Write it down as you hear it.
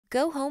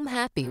Go home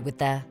happy with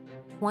the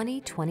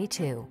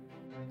 2022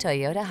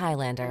 Toyota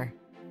Highlander.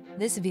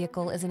 This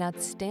vehicle is an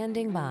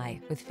outstanding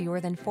buy with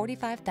fewer than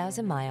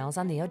 45,000 miles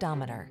on the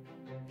odometer.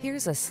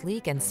 Here's a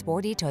sleek and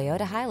sporty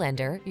Toyota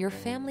Highlander your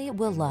family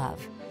will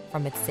love.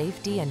 From its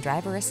safety and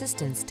driver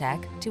assistance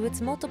tech to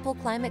its multiple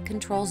climate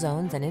control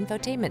zones and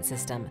infotainment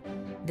system,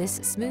 this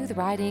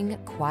smooth-riding,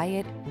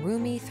 quiet,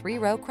 roomy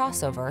three-row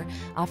crossover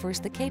offers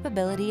the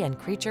capability and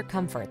creature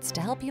comforts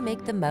to help you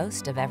make the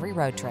most of every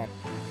road trip.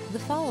 The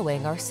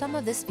following are some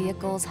of this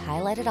vehicle's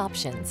highlighted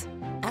options: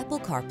 Apple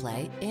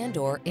CarPlay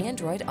and/or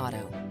Android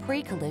Auto,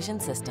 pre-collision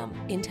system,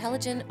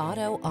 intelligent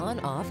auto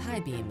on-off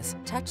high beams,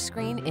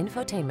 touchscreen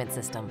infotainment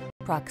system,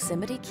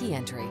 proximity key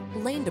entry,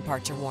 lane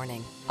departure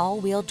warning,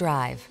 all-wheel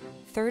drive,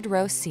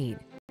 third-row seat,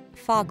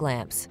 fog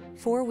lamps,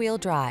 four-wheel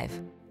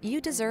drive.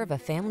 You deserve a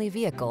family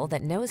vehicle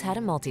that knows how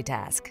to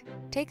multitask.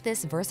 Take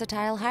this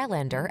versatile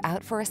Highlander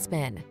out for a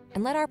spin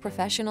and let our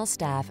professional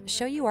staff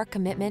show you our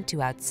commitment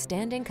to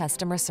outstanding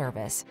customer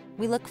service.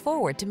 We look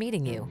forward to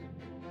meeting you.